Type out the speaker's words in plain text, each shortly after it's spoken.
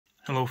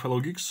Hello fellow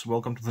geeks,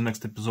 welcome to the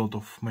next episode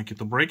of Make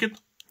It or Break It.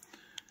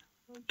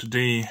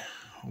 Today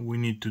we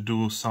need to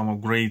do some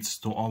upgrades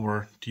to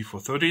our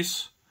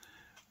T430s,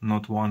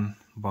 not one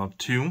but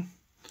two.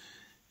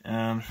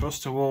 And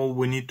first of all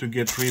we need to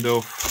get rid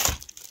of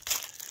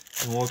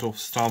a lot of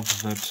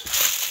stuff that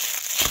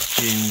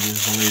came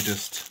with the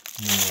latest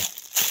model.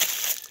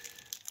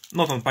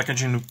 Not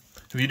unpackaging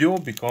video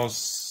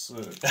because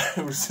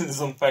everything is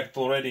unpacked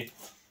already.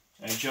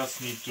 I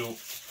just need to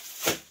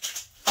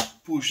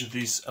push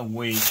this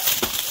away, a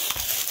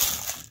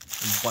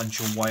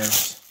bunch of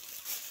wires.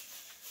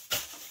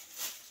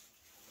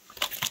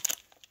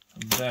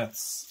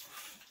 That's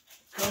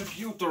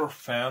computer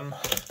fan.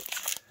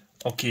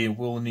 Okay,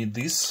 we'll need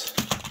this.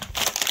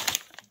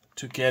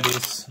 Two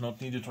caddies,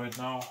 not needed right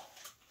now.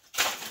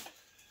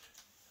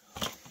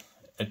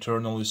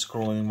 Eternally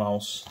scrolling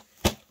mouse.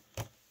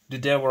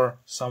 Did ever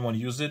someone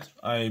use it?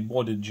 I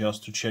bought it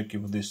just to check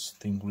if this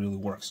thing really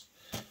works.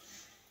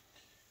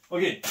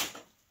 Okay.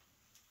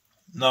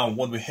 Now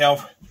what we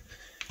have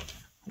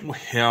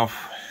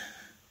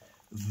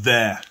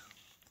the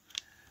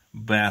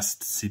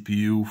best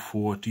CPU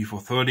for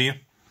T430.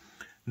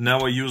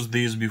 Never used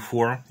these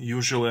before.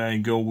 Usually I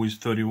go with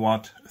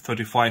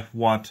 35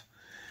 watt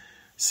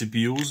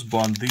CPUs,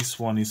 but this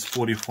one is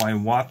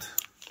 45 watt,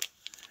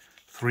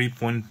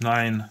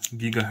 3.9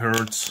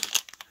 gigahertz,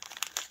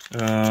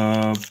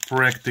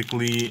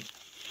 practically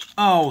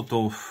out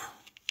of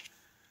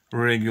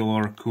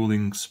regular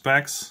cooling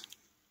specs.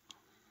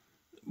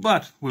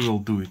 But we will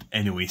do it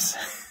anyways.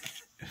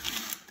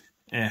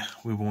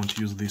 We won't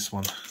use this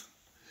one.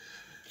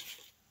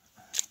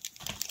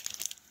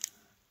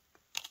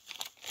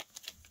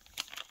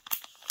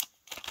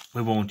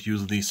 We won't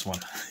use this one.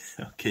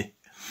 Okay.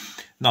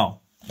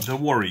 Now, the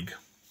war rig.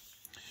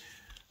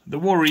 The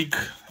war rig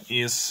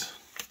is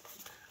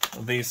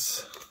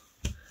this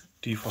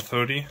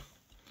T430.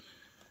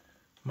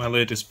 My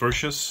latest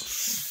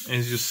purchase.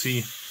 As you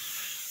see,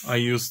 I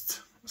used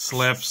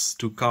slabs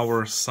to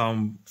cover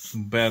some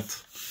bad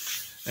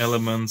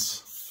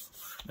elements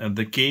at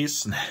the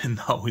case, and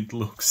now it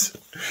looks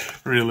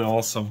really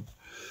awesome.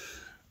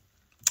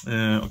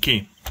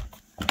 Okay,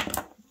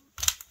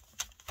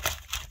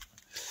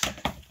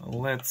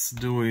 let's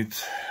do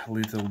it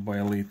little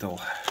by little.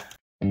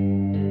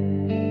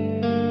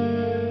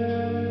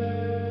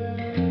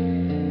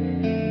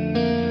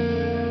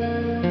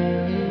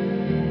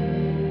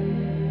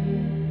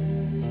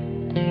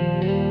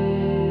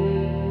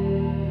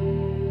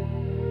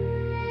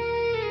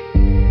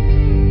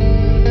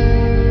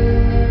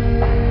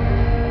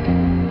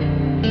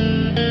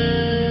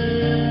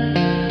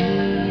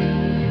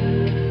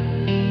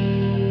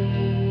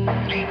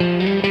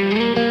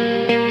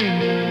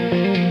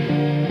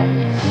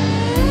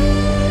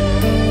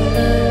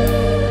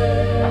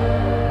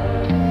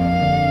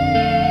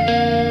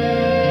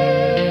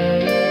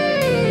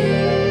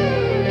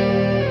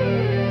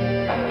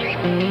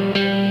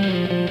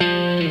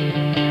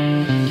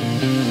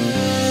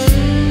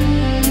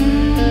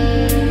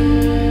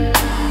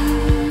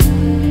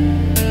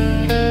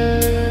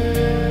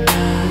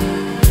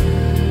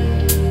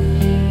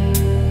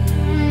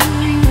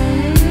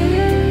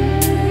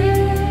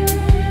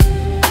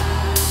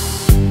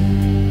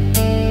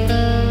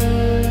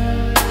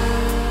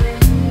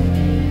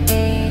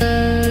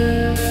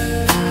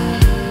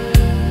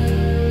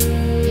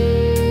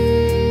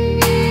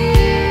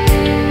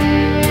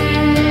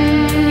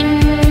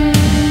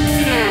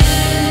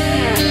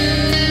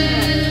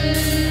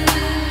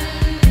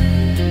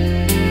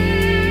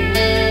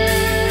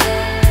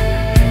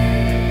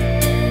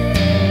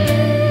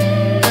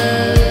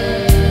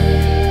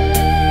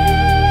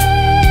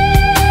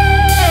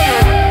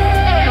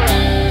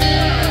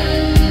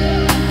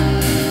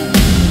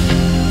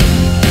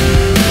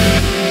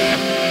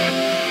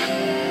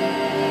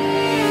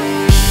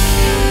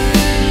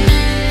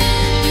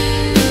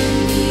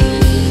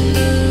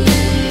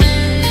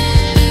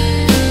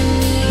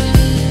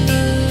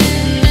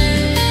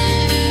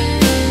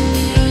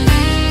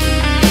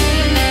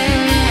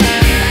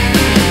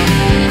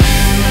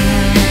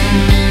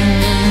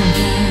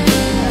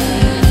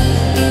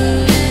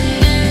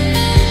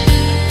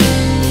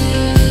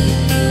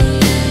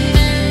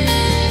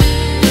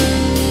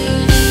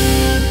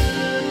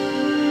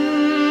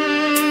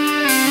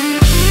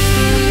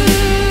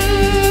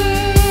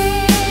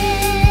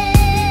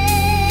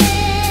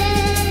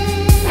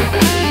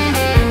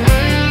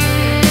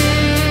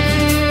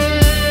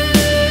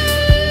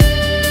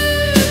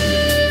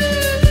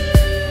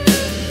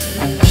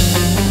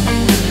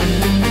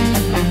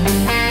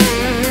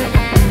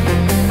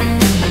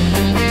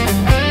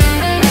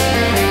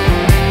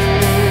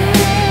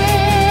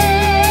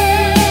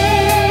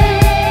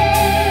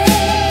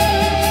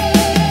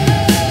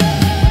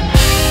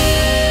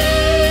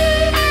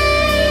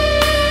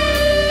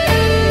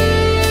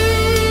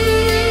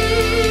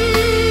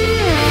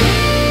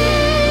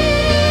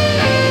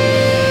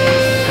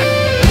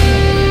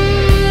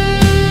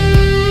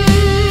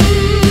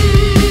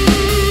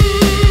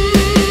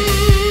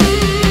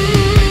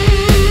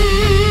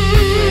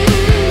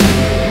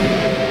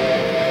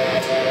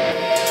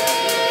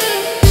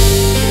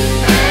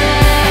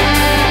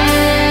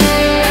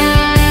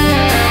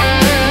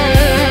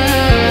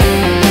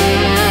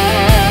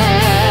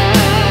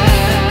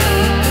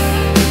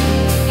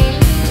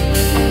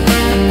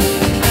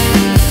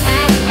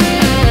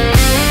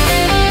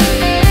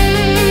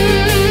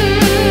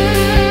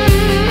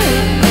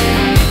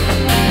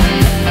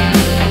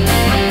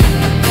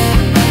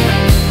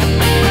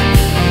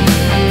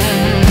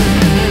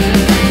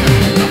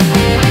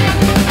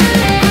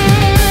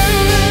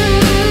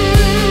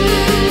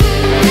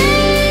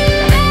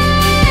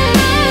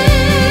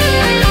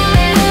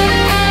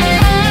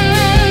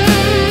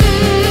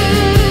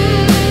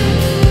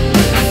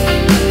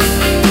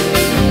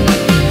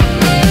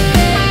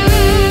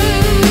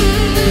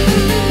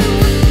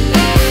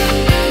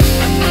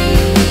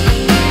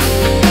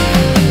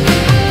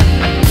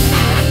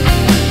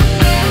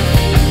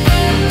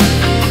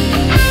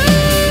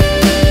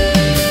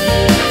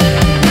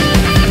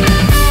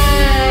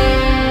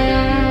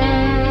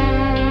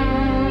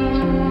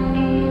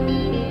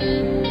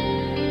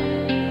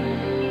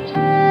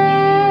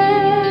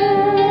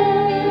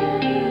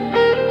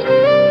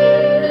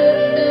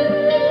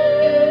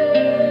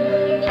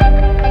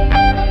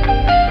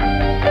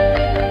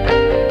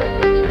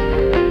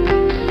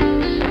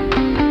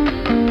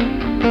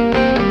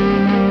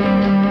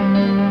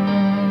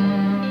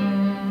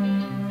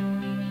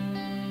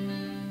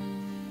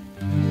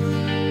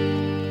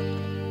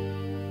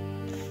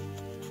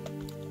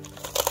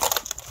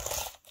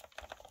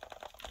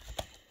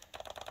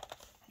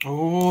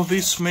 Oh,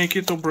 this make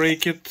it or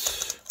break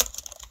it.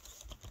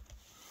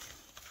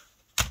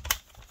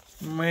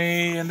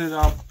 May ended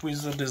up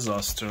with a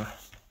disaster.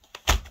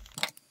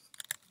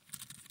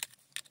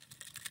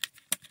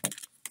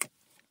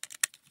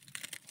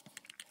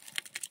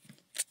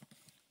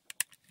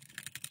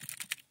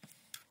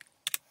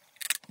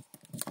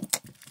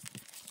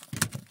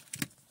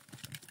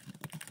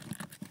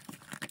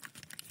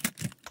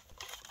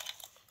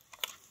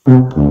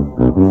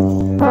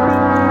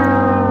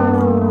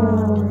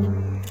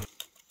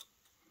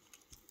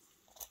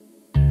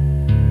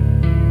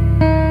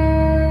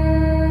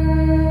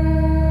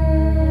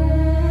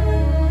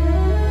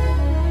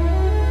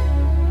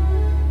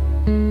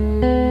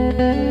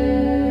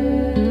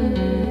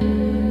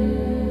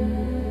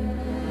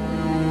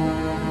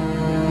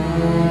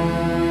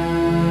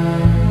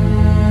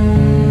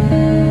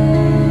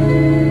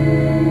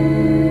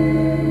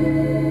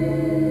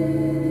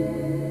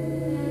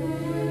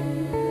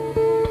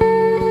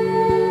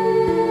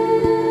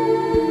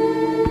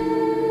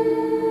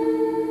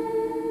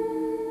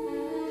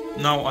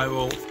 Now I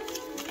will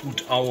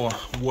put our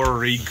war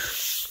rig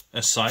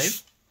aside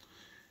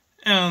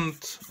and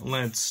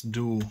let's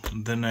do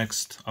the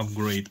next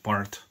upgrade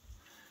part,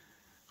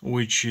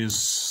 which is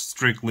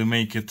strictly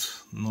make it,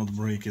 not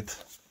break it.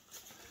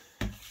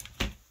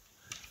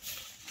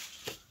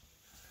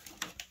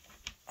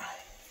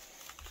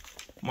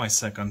 My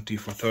second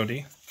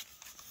T430.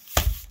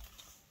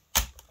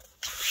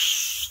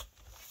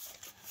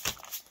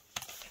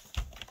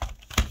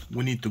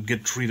 We need to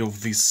get rid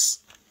of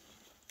this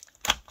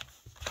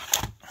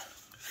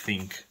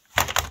thing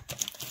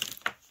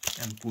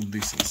and put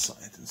this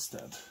inside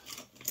instead.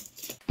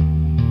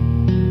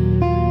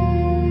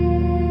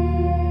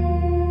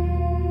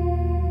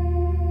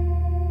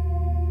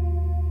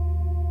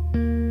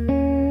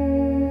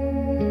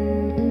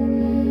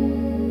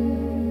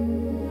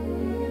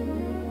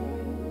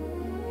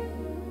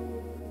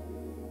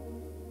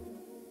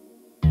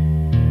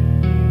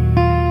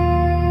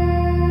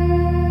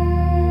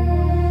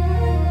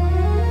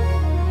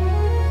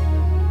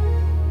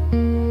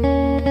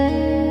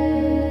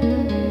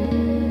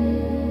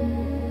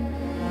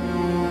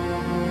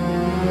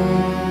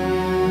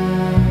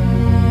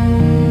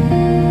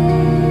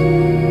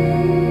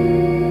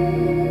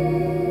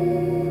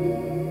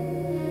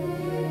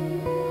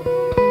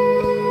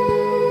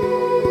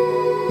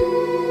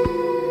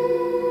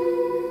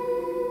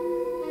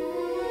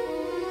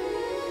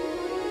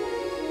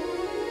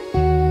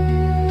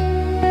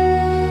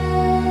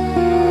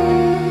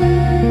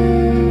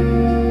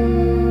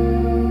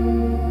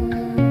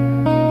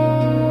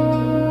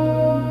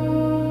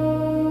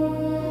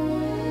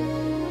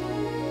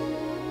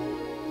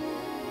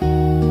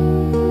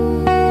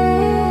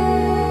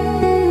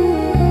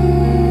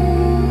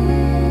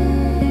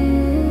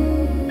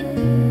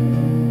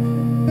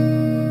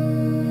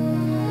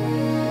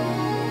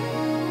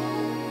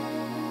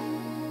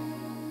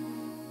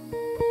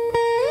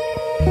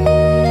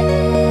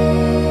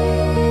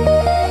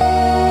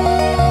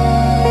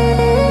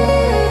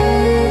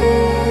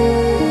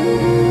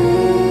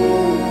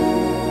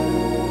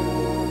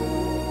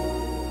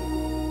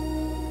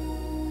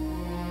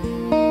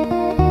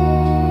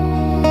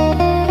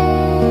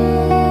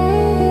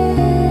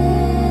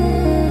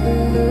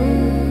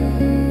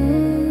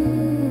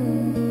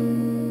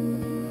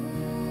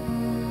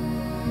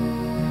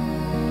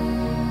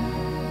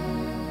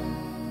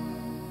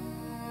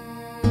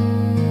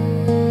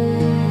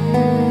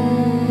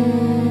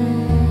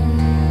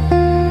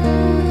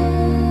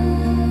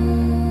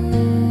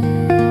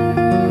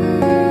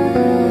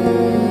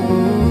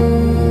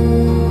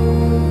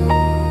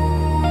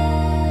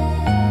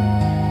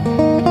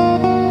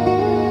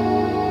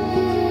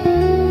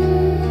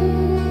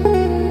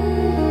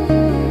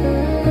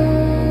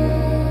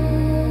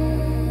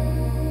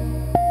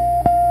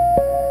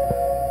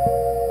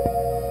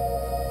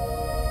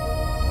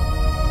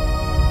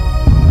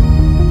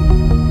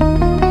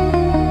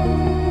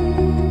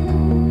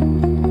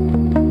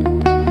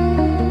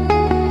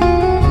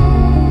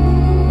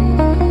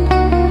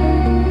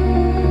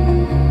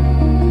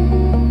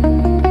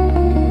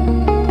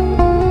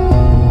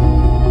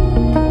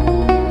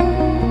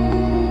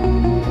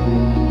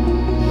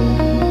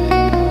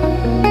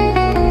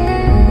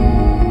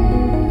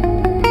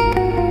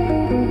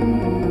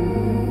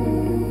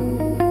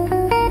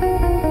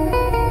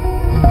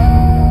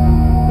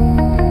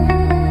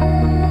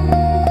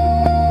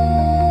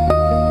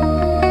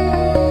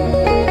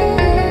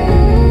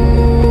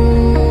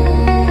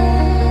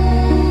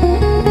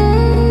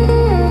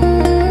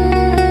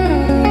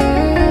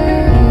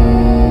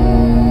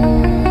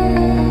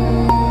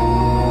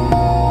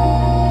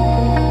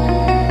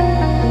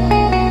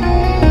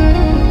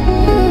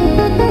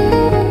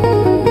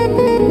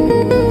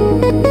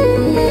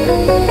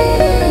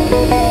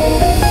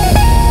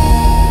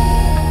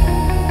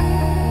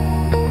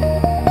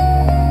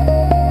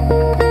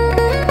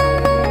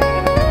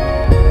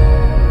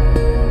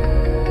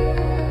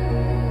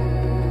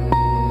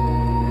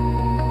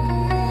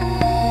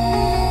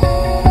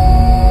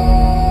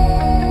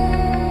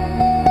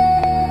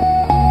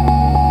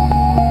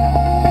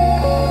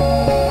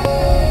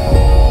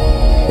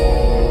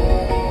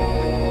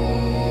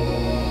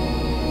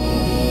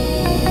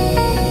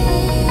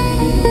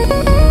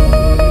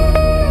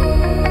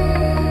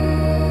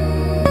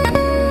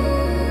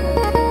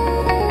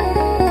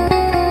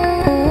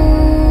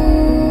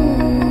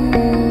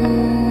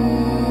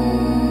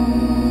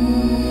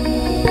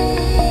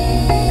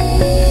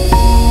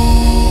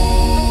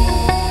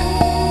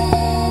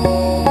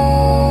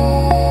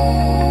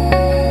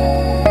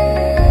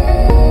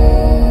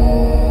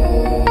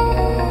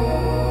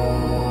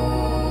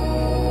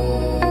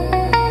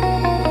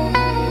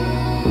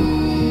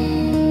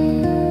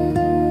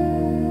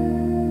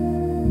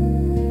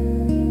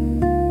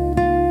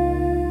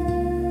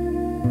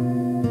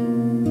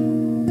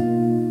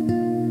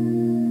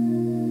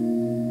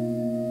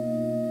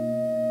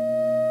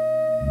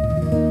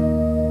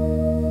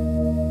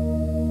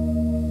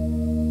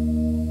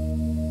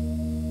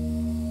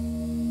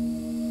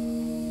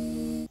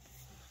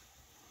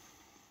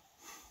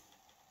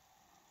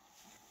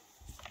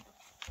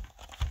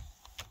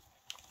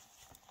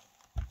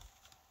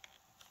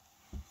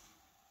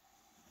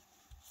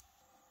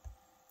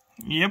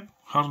 Yep,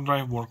 hard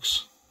drive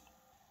works.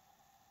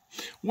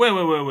 Wait.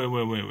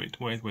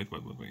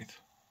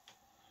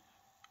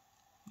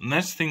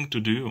 Next thing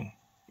to do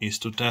is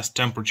to test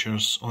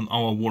temperatures on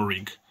our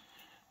Warrig,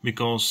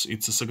 because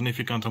it's a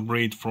significant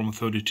upgrade from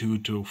 32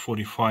 to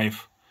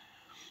 45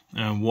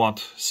 watt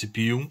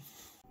CPU.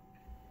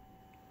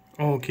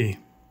 Okay,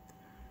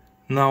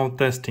 now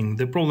testing.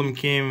 The problem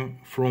came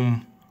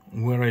from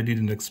where I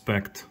didn't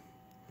expect.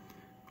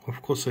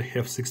 Of course I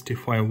have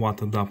 65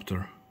 watt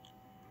adapter,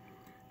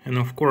 and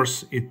of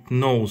course it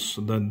knows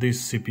that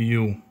this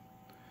CPU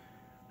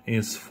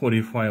is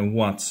 45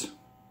 watts,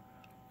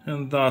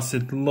 and thus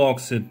it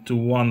locks it to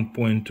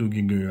 1.2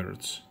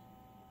 GHz.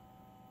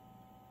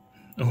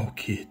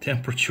 Okay,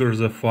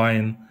 temperatures are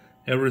fine,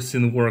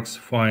 everything works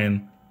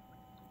fine,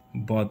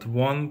 but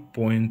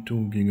 1.2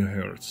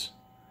 GHz.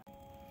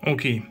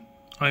 Okay,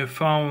 I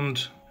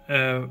found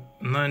a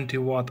 90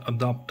 watt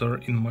adapter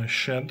in my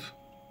shed,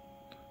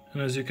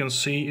 and as you can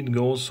see it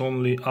goes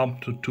only up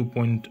to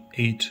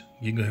 2.8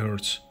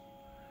 GHz,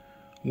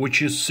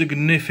 which is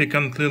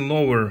significantly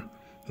lower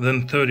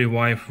than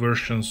 30-watt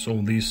versions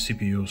of these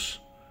CPUs.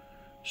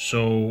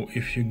 So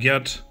if you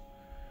get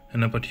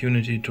an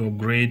opportunity to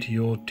upgrade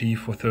your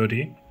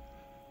T430,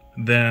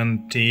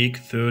 then take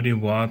 30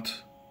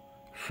 watt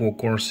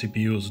 4-core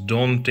CPUs,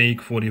 don't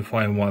take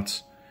 45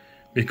 watts,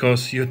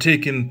 because you're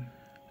taking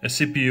a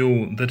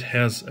CPU that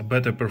has a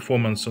better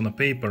performance on a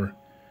paper,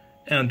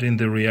 and in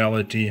the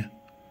reality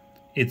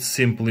it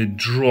simply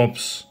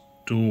drops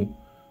to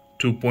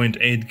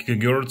 2.8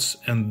 GHz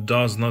and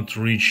does not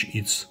reach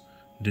its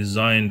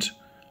designed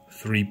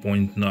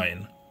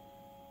 3.9.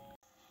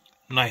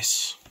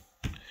 Nice.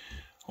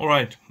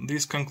 Alright,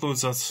 this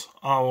concludes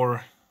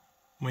our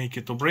Make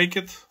It or Break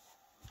It.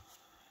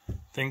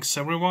 Thanks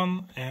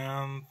everyone,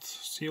 and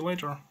see you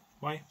later.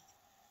 Bye.